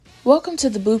Welcome to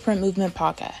the Blueprint Movement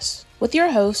podcast with your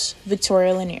host,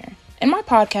 Victoria Lanier. In my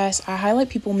podcast, I highlight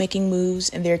people making moves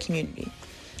in their community.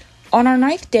 On our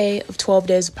 9th day of 12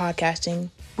 days of podcasting,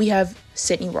 we have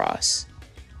Sydney Ross.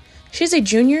 She's a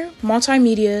junior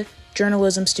multimedia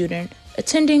journalism student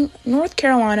attending North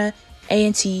Carolina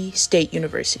A&T State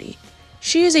University.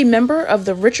 She is a member of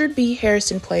the Richard B.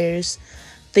 Harrison Players,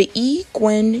 the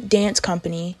Gwynn Dance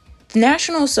Company, the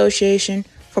National Association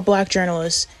for Black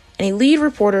Journalists, and a lead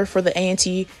reporter for the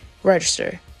A&T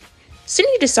Register.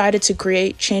 Sydney decided to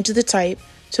create Change the Type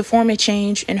to form a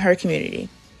change in her community.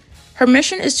 Her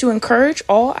mission is to encourage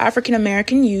all African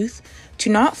American youth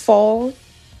to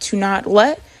not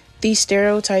let these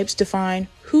stereotypes define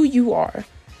who you are.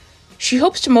 She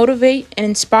hopes to motivate and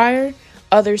inspire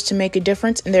others to make a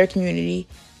difference in their community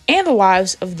and the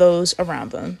lives of those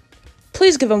around them.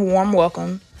 Please give a warm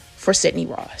welcome for Sydney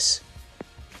Ross.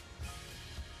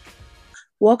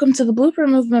 Welcome to the Blueprint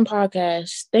Movement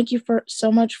podcast. Thank you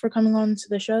so much for coming on to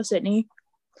the show, Sydney.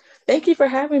 Thank you for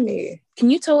having me. Can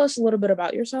you tell us a little bit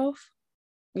about yourself?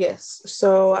 Yes.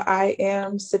 So I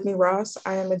am Sydney Ross.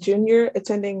 I am a junior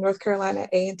attending North Carolina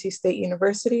A&T State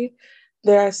University.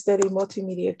 There I study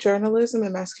multimedia journalism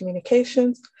and mass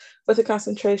communications with a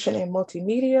concentration in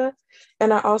multimedia.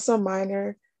 And I also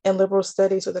minor in liberal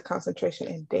studies with a concentration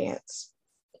in dance.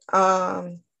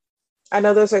 I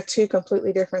know those are two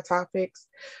completely different topics,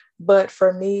 but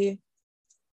for me,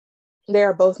 they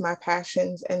are both my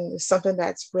passions and it's something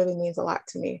that really means a lot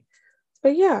to me.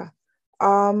 But yeah,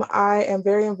 I am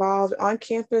very involved on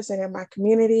campus and in my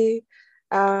community.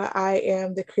 I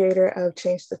am the creator of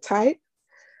Change the Type.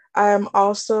 I am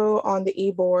also on the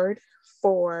e-board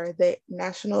for the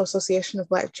National Association of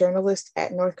Black Journalists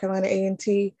at North Carolina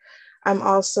A&T. I'm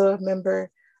also a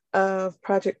member of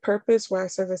Project Purpose, where I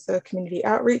serve as the community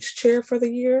outreach chair for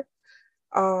the year.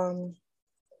 I'm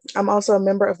also a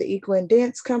member of the Gwynn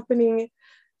Dance Company,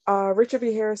 Richard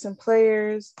B. Harrison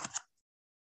Players.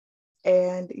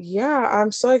 And yeah,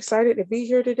 I'm so excited to be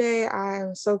here today.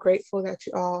 I'm so grateful that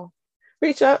you all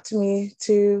reached out to me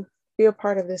to be a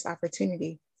part of this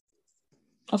opportunity.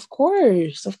 Of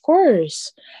course.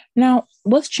 Now,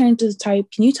 what's Change the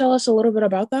Type? Can you tell us a little bit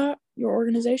about that, your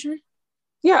organization?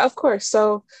 Yeah, of course.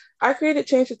 So I created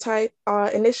Change the Type.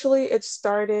 Initially, it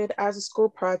started as a school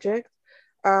project.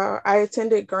 I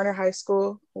attended Garner High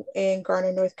School in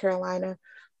Garner, North Carolina,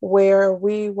 where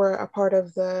we were a part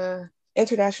of the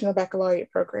International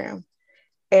Baccalaureate program.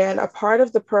 And a part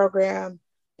of the program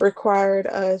required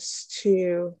us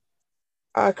to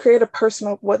create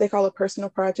what they call a personal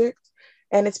project.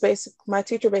 And my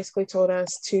teacher basically told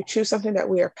us to choose something that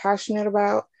we are passionate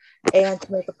about and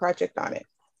to make a project on it.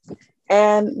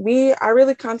 And I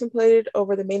really contemplated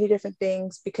over the many different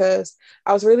things because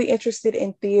I was really interested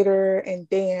in theater and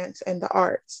dance and the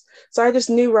arts. So I just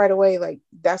knew right away,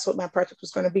 that's what my project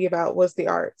was going to be about, was the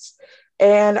arts.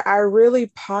 And I really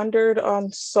pondered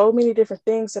on so many different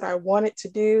things that I wanted to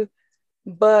do,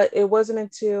 but it wasn't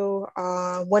until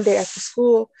one day after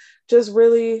school, just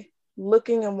really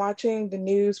looking and watching the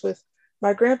news with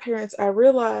my grandparents, I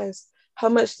realized how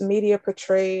much the media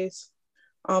portrays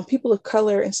people of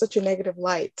color in such a negative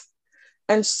light.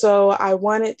 And so I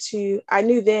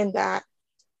knew then that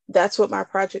that's what my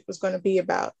project was going to be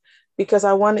about, because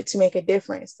I wanted to make a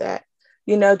difference that,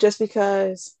 just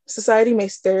because society may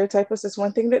stereotype us as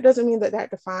one thing, that doesn't mean that that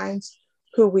defines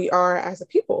who we are as a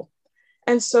people.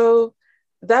 And so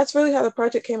that's really how the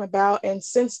project came about. And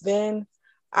since then,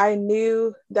 I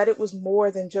knew that it was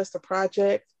more than just a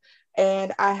project,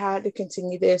 and I had to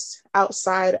continue this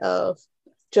outside of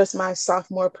just my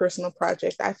sophomore personal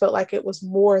project. I felt like it was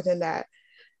more than that.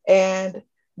 And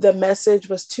the message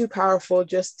was too powerful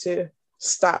just to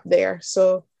stop there.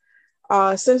 So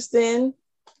since then,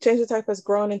 Change the Type has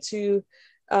grown into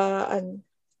an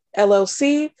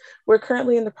LLC. We're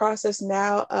currently in the process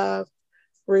now of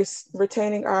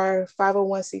retaining our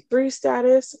 501c3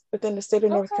 status within the state of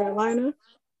North Carolina.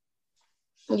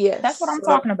 Yes. That's what I'm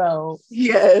talking about.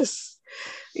 Yes.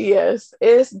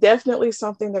 It's definitely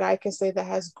something that I can say that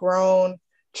has grown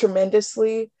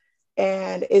tremendously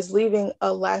and is leaving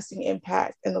a lasting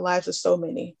impact in the lives of so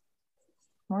many.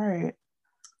 All right.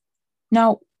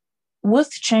 Now,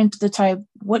 with Change the Type,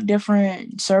 what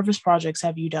different service projects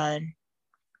have you done?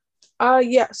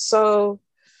 So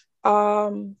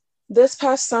this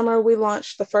past summer, we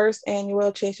launched the first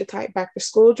annual Change the Type Back to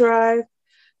School drive.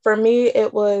 For me,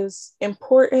 it was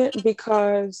important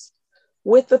because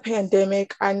with the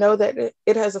pandemic, I know that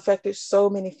it has affected so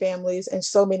many families in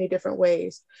so many different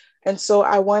ways. And so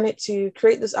I wanted to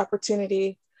create this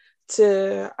opportunity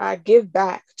to give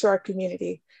back to our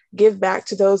community, give back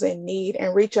to those in need,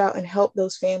 and reach out and help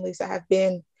those families that have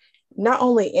been not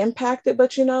only impacted,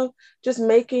 but, just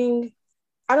making,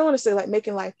 I don't want to say like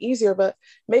making life easier, but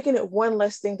making it one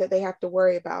less thing that they have to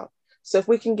worry about. So if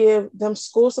we can give them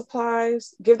school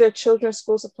supplies, give their children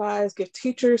school supplies, give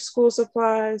teachers school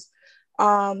supplies,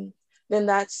 um, then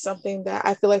that's something that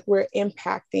I feel like we're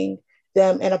impacting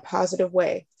them in a positive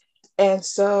way. And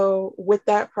so with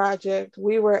that project,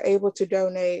 we were able to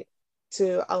donate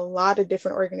to a lot of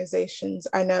different organizations.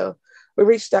 I know we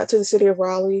reached out to the city of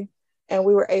Raleigh and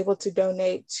we were able to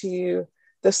donate to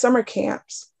the summer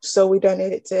camps. So we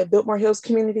donated to Biltmore Hills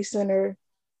Community Center,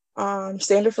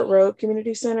 Sanderford Road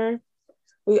Community Center.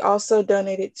 We also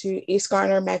donated to East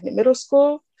Garner Magnet Middle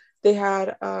School. They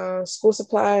had a school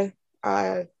supply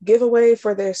giveaway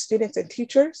for their students and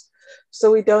teachers.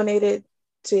 So we donated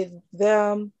to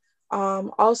them.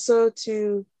 Also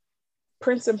to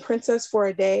Prince and Princess for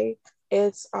a Day.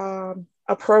 It's a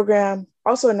program,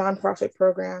 also a nonprofit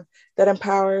program that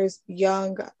empowers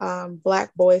young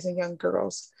Black boys and young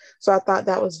girls. So I thought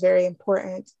that was very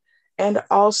important. And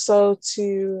also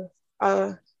to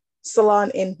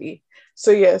Salon Envy.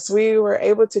 So yes, we were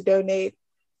able to donate.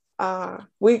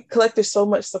 We collected so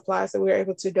much supplies that we were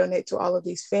able to donate to all of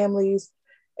these families.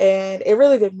 And it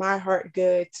really did my heart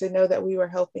good to know that we were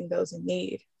helping those in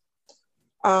need.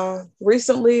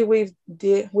 Recently, we've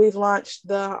launched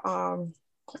the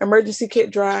emergency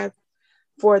kit drive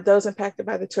for those impacted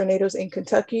by the tornadoes in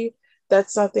Kentucky.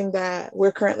 That's something that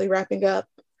we're currently wrapping up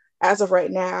as of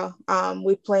right now.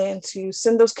 We plan to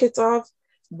send those kits off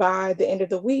by the end of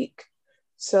the week.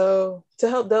 So to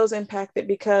help those impacted,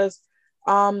 because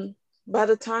by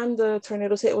the time the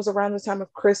tornadoes hit, it was around the time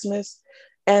of Christmas.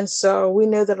 And so we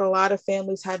know that a lot of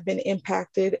families have been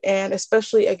impacted. And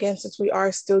especially, again, since we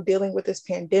are still dealing with this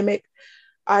pandemic,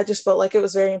 I just felt like it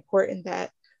was very important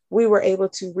that we were able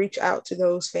to reach out to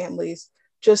those families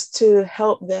just to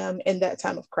help them in that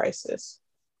time of crisis.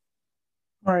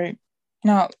 Right.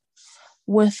 Now,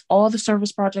 with all the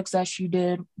service projects that you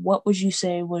did, what would you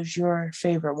say was your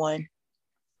favorite one?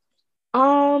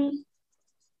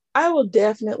 I will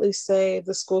definitely say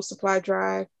the school supply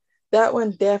drive. That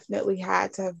one definitely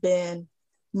had to have been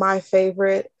my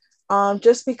favorite,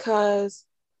 just because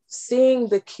seeing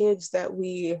the kids that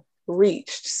we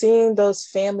reached, seeing those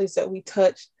families that we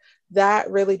touched, that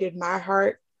really did my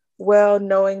heart well,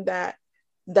 knowing that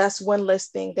that's one less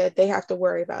thing that they have to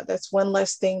worry about. That's one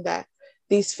less thing that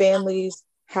these families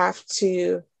have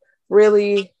to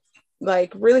really,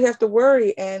 really have to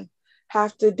worry and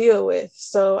have to deal with.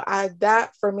 So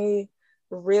that for me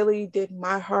really did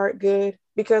my heart good,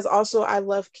 because also I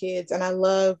love kids and I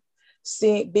love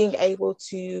being able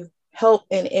to help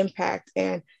and impact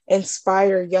and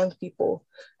inspire young people.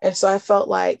 And so I felt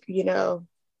like,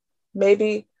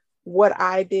 maybe what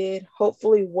I did,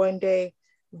 hopefully one day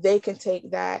they can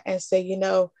take that and say,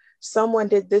 someone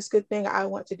did this good thing, I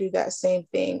want to do that same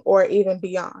thing, or even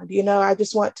beyond. I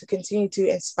just want to continue to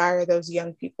inspire those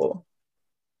young people.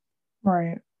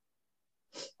 Right.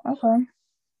 Okay.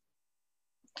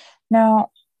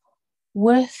 Now,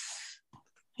 with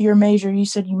your major, you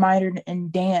said you minored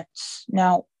in dance.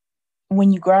 Now,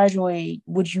 when you graduate,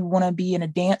 would you want to be in a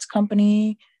dance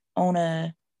company, on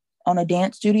a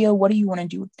dance studio? What do you want to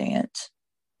do with dance?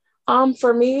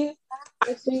 For me,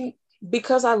 I think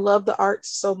because I love the arts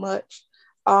so much,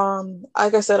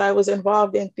 like I said, I was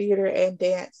involved in theater and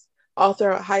dance all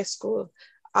throughout high school.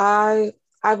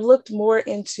 I've looked more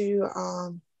into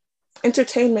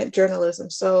entertainment journalism.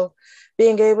 So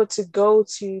being able to go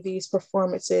to these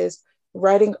performances,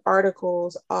 writing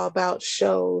articles about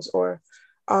shows, or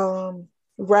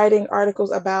writing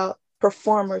articles about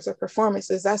performers or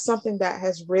performances, that's something that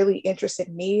has really interested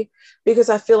me, because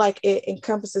I feel like it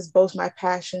encompasses both my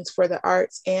passions for the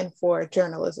arts and for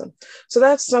journalism. So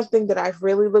that's something that I've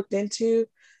really looked into,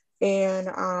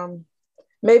 and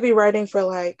maybe writing for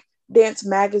like dance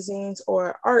magazines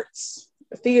or arts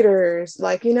theaters,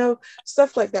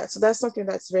 stuff like that. So that's something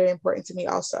that's very important to me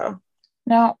also.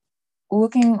 Now,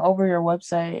 looking over your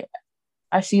website,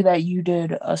 I see that you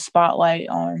did a spotlight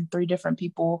on 3 different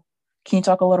people. Can you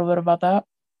talk a little bit about that?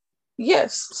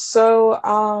 Yes. So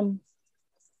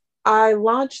I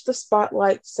launched the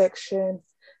spotlight section.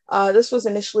 This was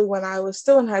initially when I was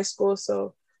still in high school.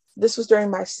 So this was during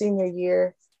my senior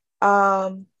year.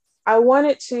 I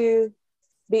wanted to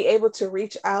be able to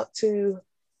reach out to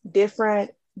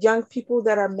different young people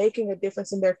that are making a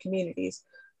difference in their communities.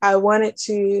 I wanted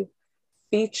to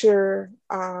feature,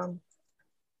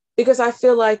 because I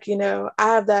feel like, I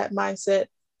have that mindset.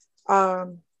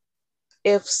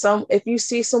 If you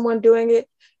see someone doing it,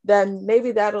 then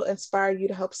maybe that'll inspire you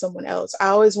to help someone else. I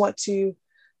always want to,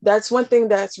 that's one thing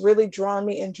that's really drawn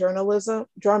me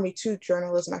to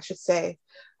journalism, I should say.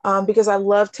 because I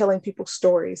love telling people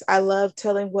stories. I love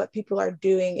telling what people are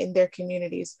doing in their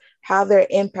communities, how they're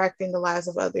impacting the lives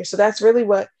of others. So that's really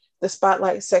what the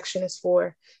spotlight section is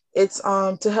for. It's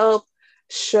to help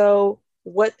show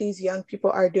what these young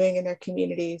people are doing in their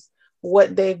communities,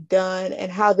 what they've done,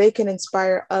 and how they can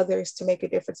inspire others to make a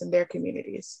difference in their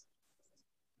communities.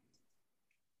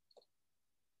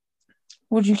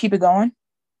 Would you keep it going?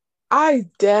 I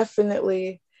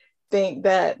definitely think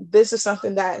that this is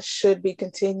something that should be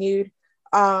continued.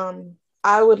 I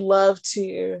would love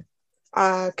to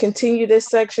continue this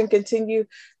section, continue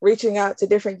reaching out to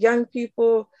different young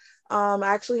people. I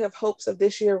actually have hopes of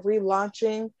this year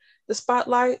relaunching the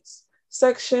spotlights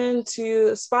section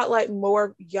to spotlight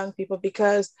more young people,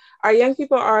 because our young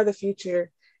people are the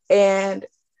future, and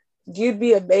you'd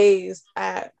be amazed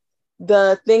at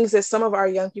the things that some of our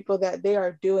young people that they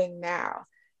are doing now.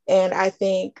 And I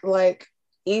think like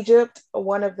Egypt,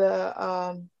 one of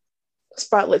the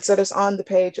spotlights that is on the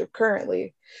page of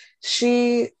currently,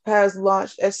 she has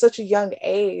launched at such a young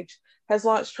age, has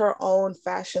launched her own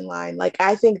fashion line. Like,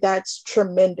 I think that's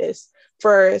tremendous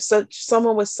for such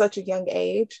someone with such a young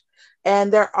age,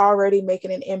 and they're already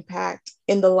making an impact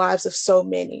in the lives of so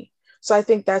many. So I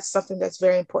think that's something that's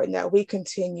very important, that we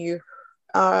continue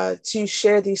to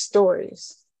share these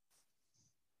stories.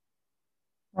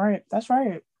 Right, that's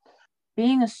right.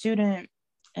 Being a student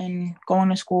and going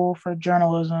to school for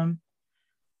journalism,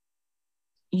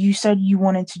 you said you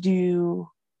wanted to do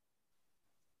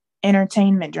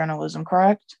entertainment journalism,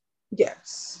 correct?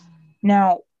 Yes.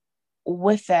 Now,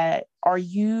 with that, are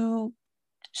you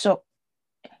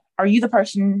the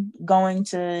person going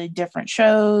to different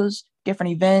shows,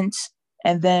 different events,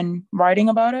 and then writing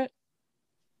about it?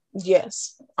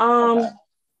 Yes. Okay.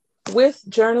 With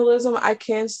journalism, I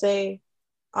can say,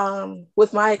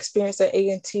 with my experience at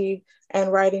A&T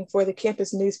and writing for the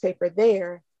campus newspaper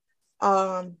there,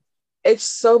 um, it's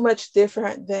so much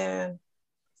different than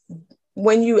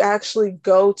when you actually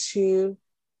go to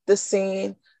the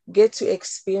scene, get to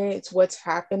experience what's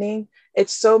happening.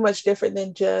 It's so much different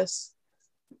than just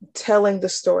telling the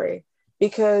story,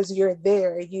 because you're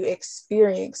there, you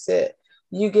experience it,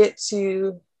 you get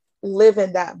to live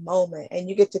in that moment and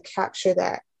you get to capture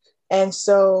that. And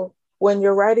so when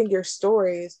you're writing your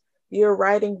stories, you're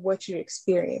writing what you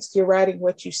experienced, you're writing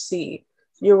what you see,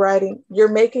 you're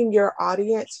making your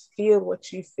audience feel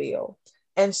what you feel.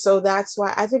 And so that's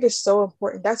why I think it's so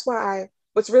important. That's why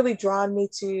what's really drawn me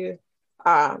to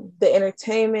the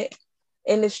entertainment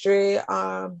industry.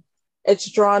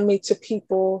 It's drawn me to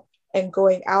people and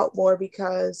going out more,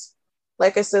 because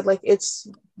like I said, like, it's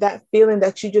that feeling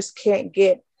that you just can't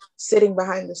get sitting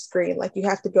behind the screen. Like, you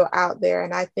have to go out there.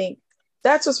 And I think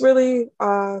that's what's really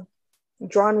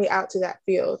drawn me out to that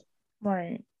field.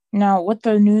 Right. Now, with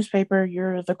the newspaper,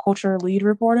 you're the culture lead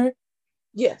reporter.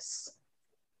 Yes.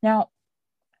 Now,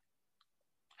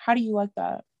 how do you like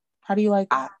that? How do you like?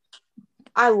 I,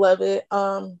 I love it.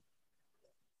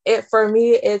 It for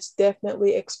me, it's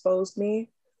definitely exposed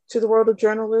me to the world of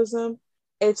journalism.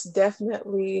 It's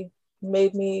definitely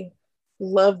made me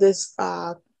love this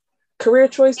career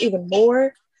choice even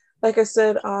more. Like I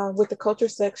said, with the culture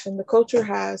section, the culture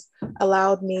has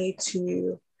allowed me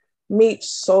to meet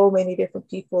so many different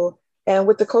people. And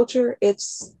with the culture,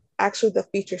 it's actually the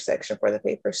feature section for the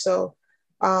paper. So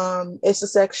it's a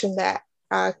section that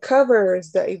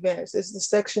covers the events. It's the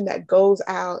section that goes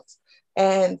out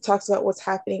and talks about what's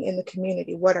happening in the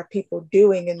community. What are people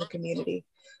doing in the community?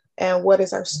 And what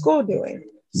is our school doing?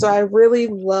 So I really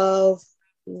love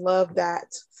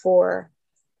that for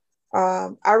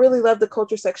I really love the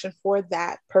culture section for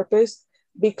that purpose,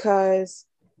 because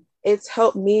it's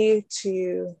helped me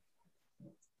to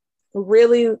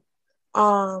really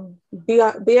be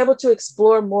able to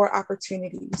explore more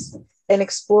opportunities and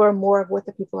explore more of what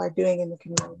the people are doing in the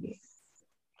community.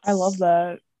 I love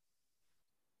that.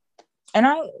 And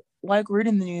I like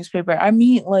reading the newspaper. I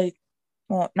meet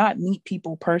not meet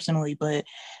people personally, but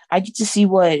I get to see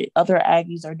what other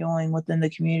Aggies are doing within the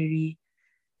community.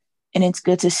 And it's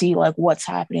good to see like what's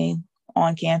happening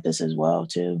on campus as well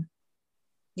too.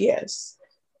 Yes.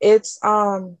 It's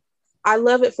I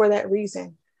love it for that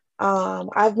reason.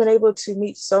 I've been able to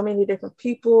meet so many different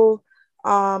people.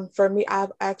 For me,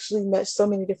 I've actually met so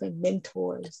many different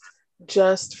mentors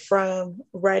just from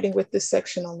writing with this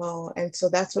section alone. And so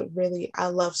that's what really I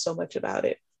love so much about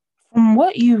it. From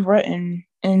what you've written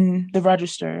in the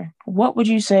Register, what would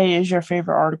you say is your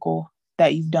favorite article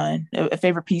that you've done, a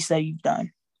favorite piece that you've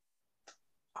done?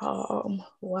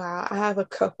 Wow, I have a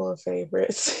couple of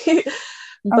favorites, Oh,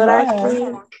 but go I ahead.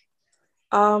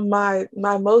 think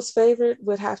my most favorite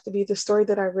would have to be the story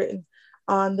that I've written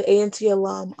on the A&T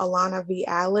alum Alana V.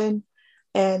 Allen.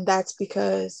 And that's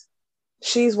because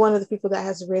she's one of the people that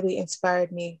has really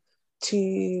inspired me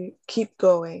to keep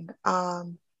going.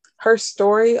 Her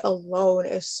story alone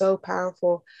is so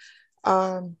powerful.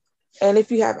 Um, and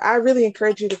if you have, I really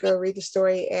encourage you to go read the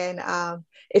story. And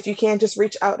if you can, just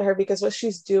reach out to her, because what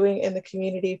she's doing in the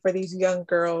community for these young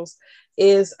girls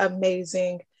is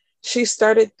amazing. She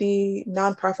started the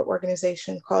nonprofit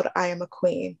organization called I Am a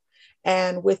Queen.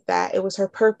 And with that, it was her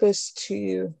purpose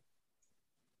to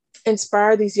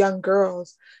inspire these young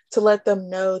girls, to let them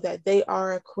know that they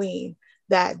are a queen,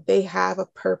 that they have a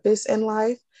purpose in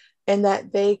life, and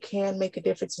that they can make a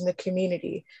difference in the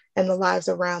community and the lives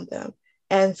around them.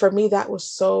 And for me, that was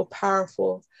so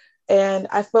powerful. And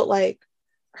I felt like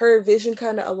her vision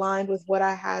kind of aligned with what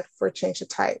I had for Change the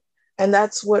Type. And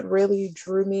that's what really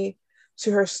drew me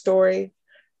to her story.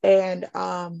 And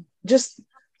just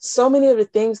so many of the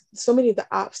things, so many of the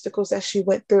obstacles that she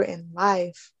went through in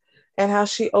life, and how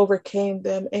she overcame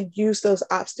them and used those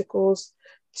obstacles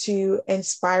to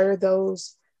inspire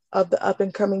those of the up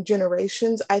and coming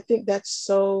generations. I think that's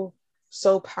so,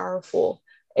 so powerful.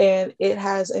 And it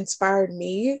has inspired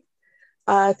me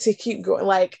to keep going.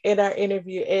 Like in our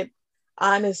interview, it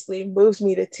honestly moves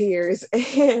me to tears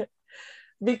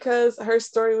because her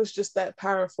story was just that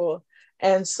powerful.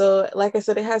 And so, like I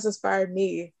said, it has inspired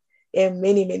me in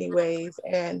many, many ways.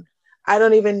 And I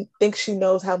don't even think she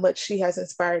knows how much she has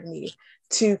inspired me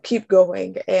to keep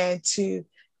going and to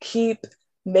keep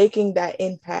making that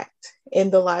impact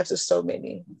in the lives of so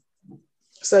many.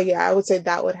 So yeah, I would say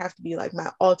that would have to be like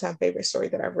my all-time favorite story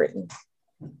that I've written.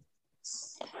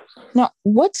 Now,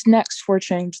 what's next for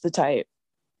Change the Type?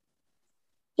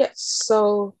 Yes,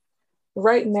 so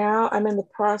right now I'm in the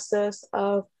process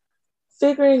of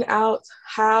figuring out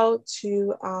how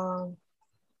to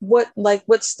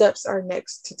what steps are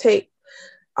next to take.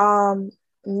 Um,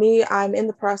 I'm in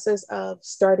the process of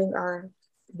starting our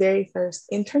very first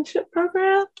internship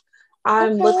program.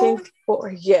 I'm Okay. looking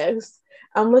for, yes,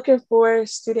 I'm looking for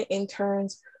student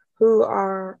interns who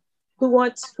are who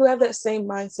have that same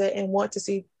mindset and want to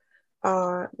see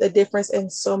the difference in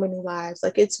so many lives.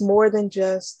 Like it's more than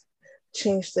just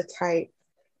change the type.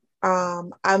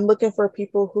 I'm looking for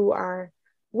people who are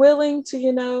willing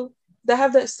to, that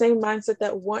have that same mindset,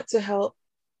 that want to help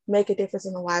make a difference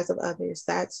in the lives of others.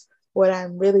 That's what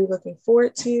I'm really looking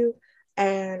forward to.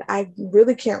 And I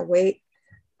really can't wait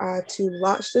to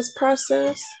launch this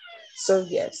process. So,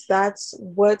 yes, that's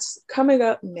what's coming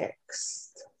up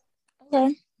next.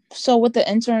 Okay. So with the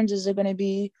interns, is it going to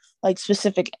be like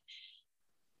specific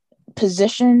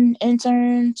position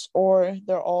interns, or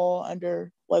they're all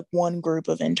under like one group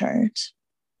of interns?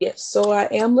 Yes, so I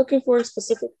am looking for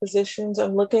specific positions.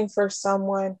 I'm looking for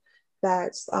someone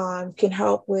that can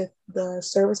help with the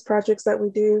service projects that we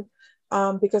do,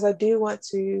 because I do want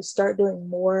to start doing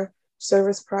more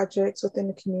service projects within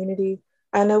the community.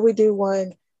 I know we do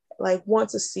one like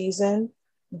once a season,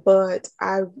 but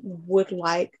I would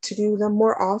like to do them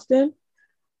more often.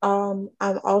 I'm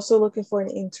also looking for an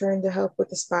intern to help with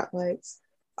the spotlights,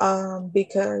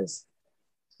 because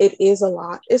it is a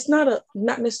lot. It's not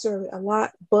necessarily a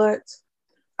lot, but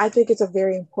I think it's a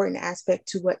very important aspect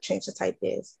to what Change the Type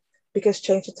is, because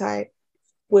Change the Type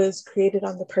was created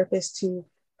on the purpose to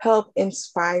help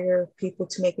inspire people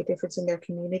to make a difference in their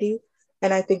community.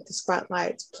 And I think the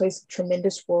spotlight plays a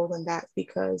tremendous role in that,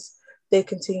 because they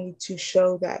continue to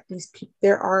show that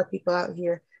there are people out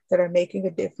here that are making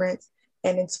a difference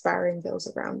and inspiring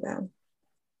those around them.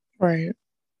 Right.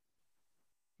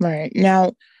 Right.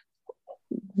 Now,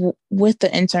 with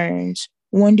the interns,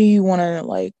 when do you want to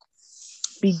like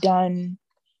be done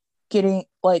getting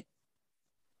like,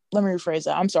 let me rephrase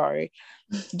that. I'm sorry.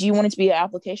 Do you want it to be an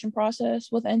application process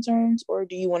with interns, or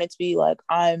do you want it to be like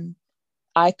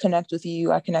I connect with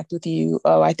you, I connect with you.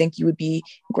 Oh, I think you would be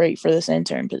great for this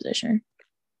intern position.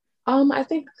 I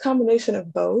think a combination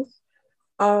of both.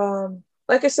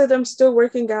 Like I said, I'm still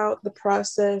working out the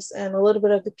process and a little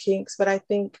bit of the kinks, but I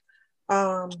think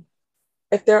um,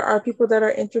 if there are people that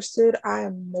are interested, I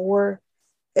am more,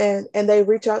 and they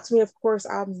reach out to me, of course,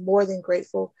 I'm more than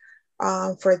grateful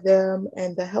for them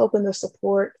and the help and the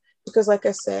support, because like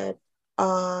I said,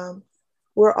 um,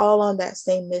 we're all on that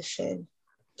same mission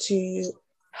to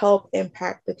help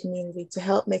impact the community, to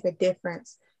help make a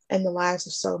difference in the lives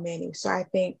of so many. So I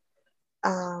think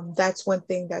that's one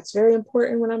thing that's very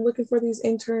important when I'm looking for these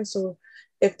interns. So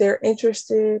if they're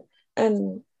interested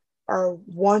and are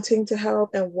wanting to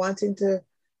help and wanting to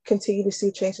continue to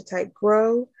see Change the Type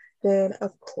grow, then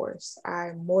of course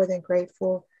I'm more than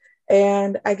grateful.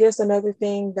 And I guess another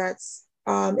thing that's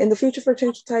in the future for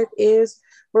Change the Type is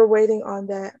we're waiting on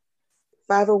that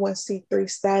 501c3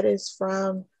 status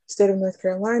from state of North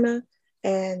Carolina.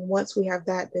 And once we have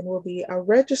that, then we'll be a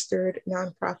registered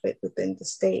nonprofit within the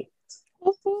state.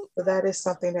 So that is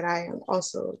something that I am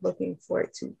also looking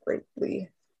forward to greatly.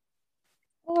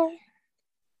 Okay.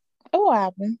 It will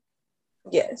happen.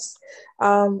 Yes.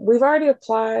 We've already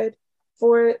applied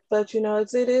for it, but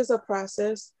it is a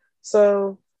process.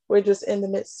 So we're just in the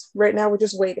midst right now, we're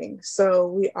just waiting. So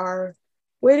we are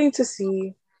waiting to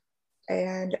see.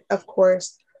 And of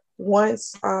course,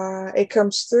 once it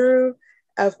comes through,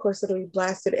 of course, it'll be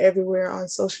blasted everywhere on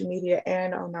social media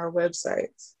and on our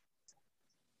websites.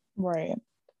 Right.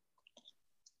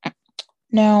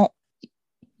 Now,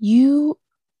 you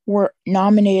were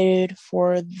nominated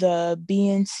for the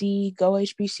BNC Go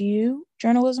HBCU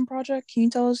Journalism Project. Can you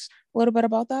tell us a little bit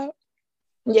about that?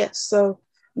 Yes, so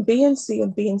BNC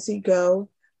and BNC Go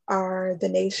are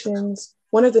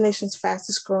one of the nation's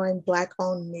fastest growing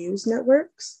Black-owned news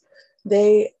networks.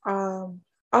 They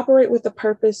operate with the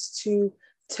purpose to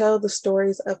tell the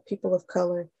stories of people of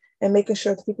color and making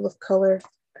sure the people of color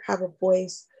have a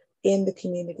voice in the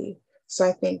community. So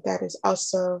I think that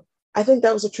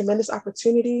was a tremendous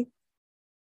opportunity.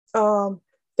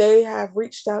 They have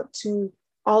reached out to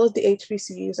all of the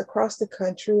HBCUs across the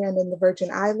country and in the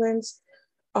Virgin Islands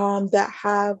that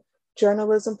have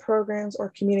journalism programs or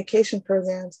communication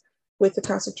programs with the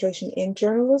concentration in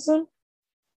journalism.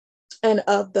 And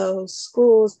of those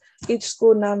schools, each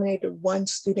school nominated one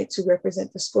student to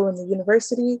represent the school and the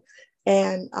university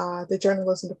and the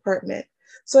journalism department.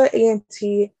 So at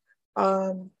A&T,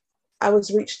 I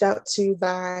was reached out to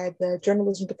by the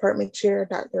journalism department chair,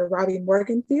 Dr. Robbie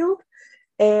Morganfield,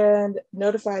 and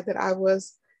notified that I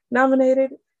was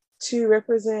nominated to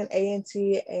represent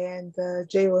A&T and the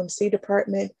JOMC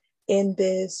department in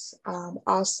this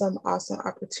awesome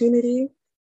opportunity.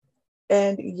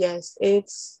 And yes,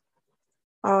 it's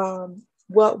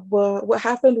what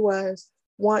happened was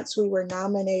once we were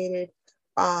nominated,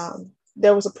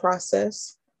 there was a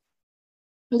process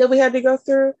that we had to go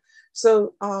through.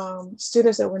 So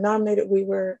students that were nominated, we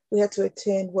had to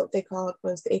attend what they called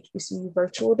was the HBCU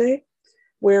Virtual Day,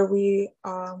 where we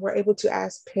were able to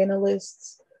ask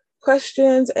panelists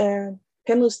questions, and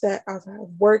panelists that have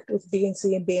worked with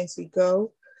BNC and BNC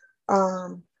Go.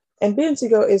 And BNC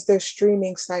Go is their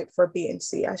streaming site for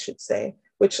BNC, I should say,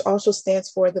 which also stands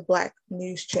for the Black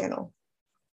News Channel.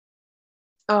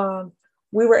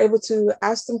 We were able to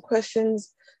ask them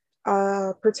questions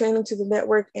pertaining to the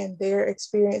network and their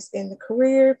experience in the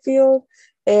career field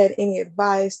and any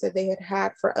advice that they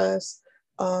had for us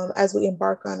as we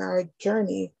embark on our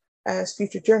journey as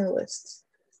future journalists.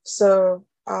 So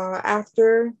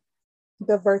after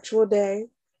the virtual day,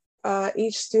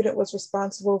 each student was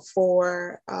responsible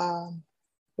for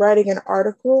writing an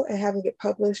article and having it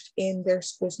published in their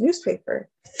school's newspaper.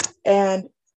 And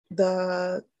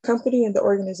the company and the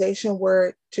organization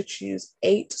were to choose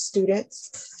 8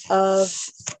 students of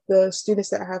the students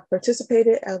that have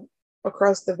participated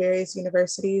across the various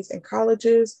universities and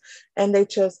colleges. And they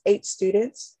chose 8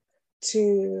 students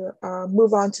to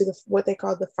move on to what they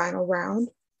call the final round.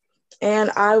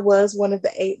 And I was one of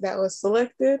the 8 that was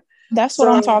selected. That's what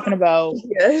I'm talking about.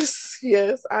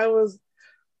 Yes, I was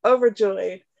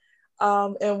overjoyed.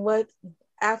 And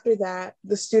after that,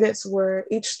 the students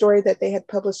each story that they had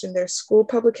published in their school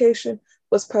publication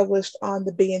was published on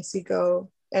the BNC Go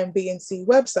and BNC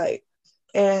website.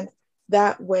 And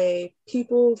that way,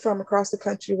 people from across the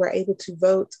country were able to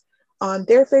vote on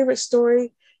their favorite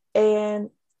story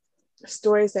and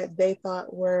stories that they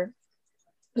thought were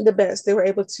the best. They were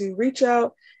able to reach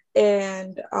out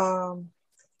and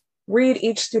read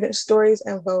each student's stories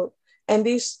and vote. And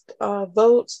these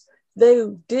votes, they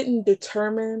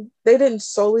didn't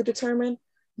solely determine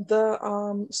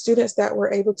the students that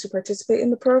were able to participate in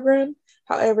the program.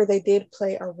 However, they did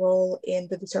play a role in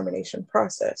the determination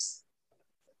process.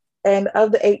 And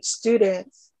of the 8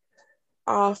 students,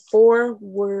 4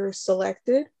 were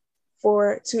selected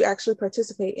to actually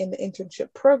participate in the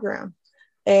internship program.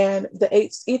 And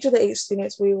each of the 8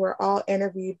 students, we were all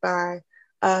interviewed by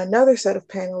another set of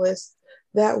panelists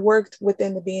that worked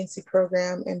within the BNC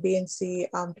program and BNC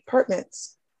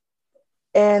departments.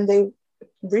 And they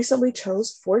recently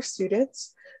chose 4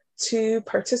 students to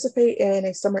participate in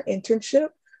a summer internship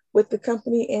with the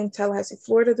company in Tallahassee,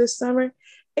 Florida this summer.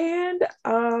 And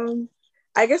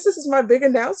I guess this is my big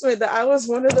announcement that I was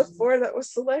one of the 4 that was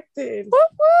selected. Woo,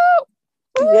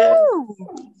 woo,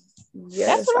 woo.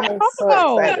 Yes, that's what I I'm was so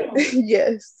talking about.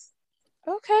 Yes.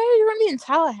 Okay, you're gonna be in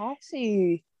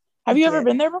Tallahassee. Have you ever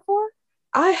been there before?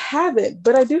 I haven't,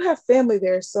 but I do have family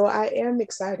there, so I am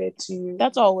excited to.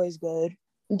 That's always good.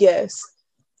 Yes,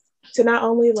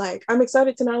 I'm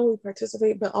excited to not only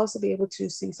participate, but also be able to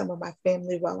see some of my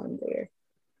family while I'm there.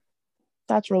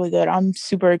 That's really good. I'm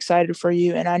super excited for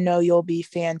you, and I know you'll be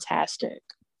fantastic.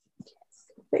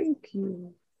 Thank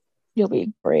you. You'll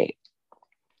be great.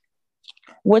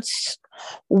 What's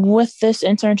with this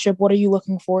internship? What are you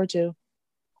looking forward to?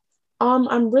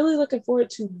 I'm really looking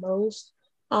forward to most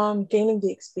gaining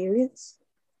the experience.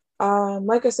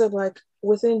 Like I said, like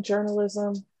within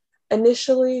journalism,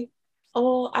 initially,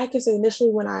 I can say initially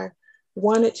when I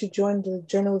wanted to join the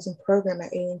journalism program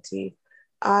at A&T,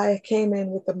 I came in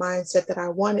with the mindset that I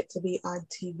wanted to be on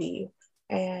TV.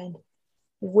 And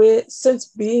since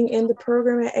being in the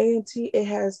program at A&T, it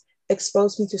has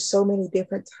exposed me to so many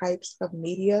different types of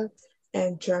media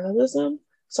and journalism.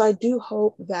 So I do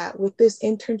hope that with this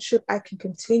internship, I can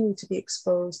continue to be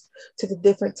exposed to the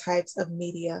different types of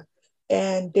media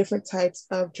and different types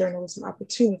of journalism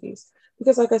opportunities.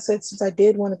 Because like I said, since I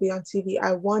did want to be on TV,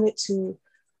 I wanted to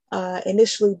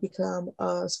initially become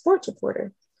a sports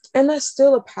reporter. And that's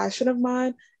still a passion of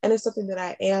mine. And it's something that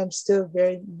I am still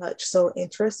very much so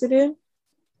interested in.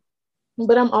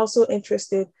 But I'm also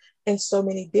interested in so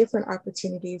many different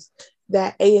opportunities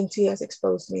that A&T has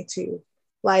exposed me to,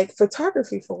 like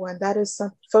photography for one. That is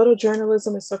some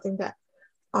photojournalism is something that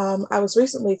I was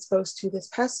recently exposed to this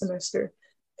past semester,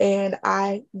 and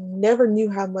I never knew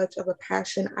how much of a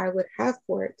passion I would have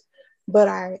for it, but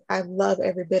I love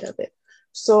every bit of it.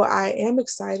 So I am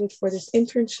excited for this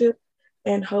internship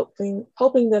and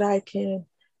hoping that I can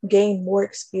gain more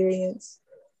experience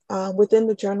within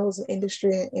the journalism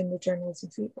industry and in the journalism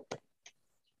field.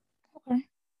 Okay.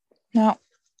 Now,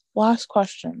 last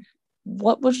question.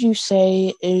 What would you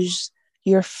say is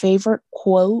your favorite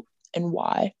quote and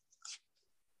why?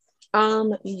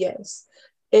 Yes,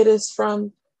 it is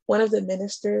from one of the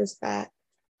ministers that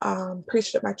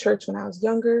preached at my church when I was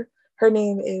younger. Her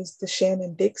name is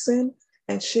DeShannon Dixon,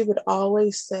 and she would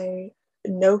always say,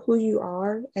 know who you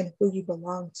are and who you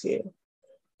belong to.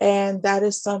 And that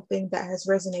is something that has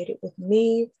resonated with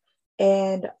me.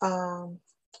 And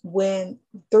when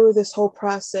through this whole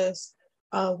process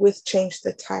with Change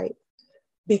the Type,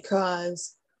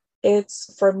 because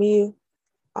it's for me,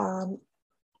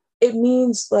 it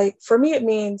means like, for me, it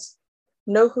means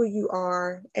know who you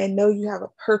are and know you have a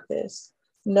purpose.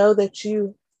 Know that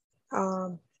you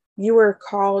were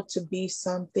called to be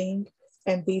something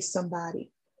and be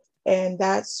somebody. And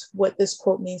that's what this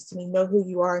quote means to me. Know who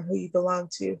you are and who you belong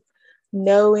to.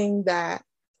 Knowing that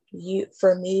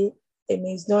for me, it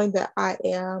means knowing that I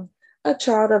am a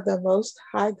child of the Most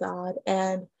High God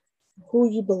and who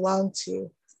you belong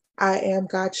to. I am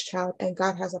God's child and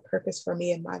God has a purpose for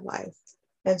me in my life.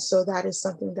 And so that is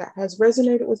something that has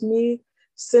resonated with me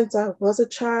since I was a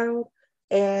child.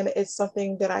 And it's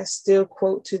something that I still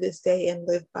quote to this day and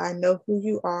live by. Know who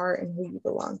you are and who you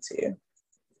belong to.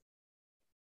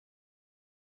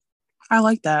 I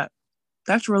like that.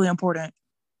 That's really important.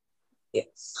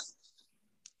 Yes.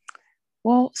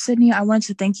 Well, Sydney, I want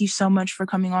to thank you so much for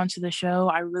coming on to the show.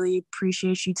 I really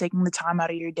appreciate you taking the time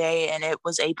out of your day, and it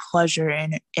was a pleasure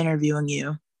in interviewing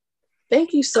you.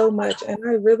 Thank you so much. And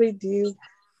I really do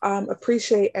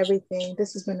appreciate everything.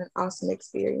 This has been an awesome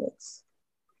experience.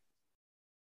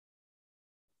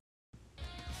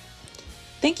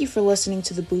 Thank you for listening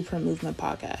to the Blueprint Movement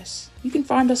podcast. You can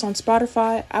find us on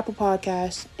Spotify, Apple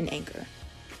Podcasts, and Anchor.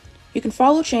 You can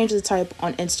follow Change the Type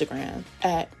on Instagram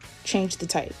at Change the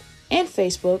Type and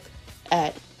Facebook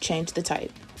at Change the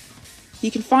Type.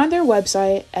 You can find their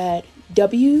website at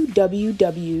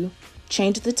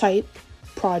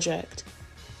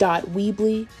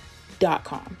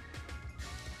www.changethetypeproject.weebly.com.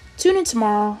 Tune in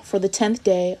tomorrow for the 10th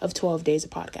day of 12 days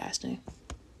of podcasting.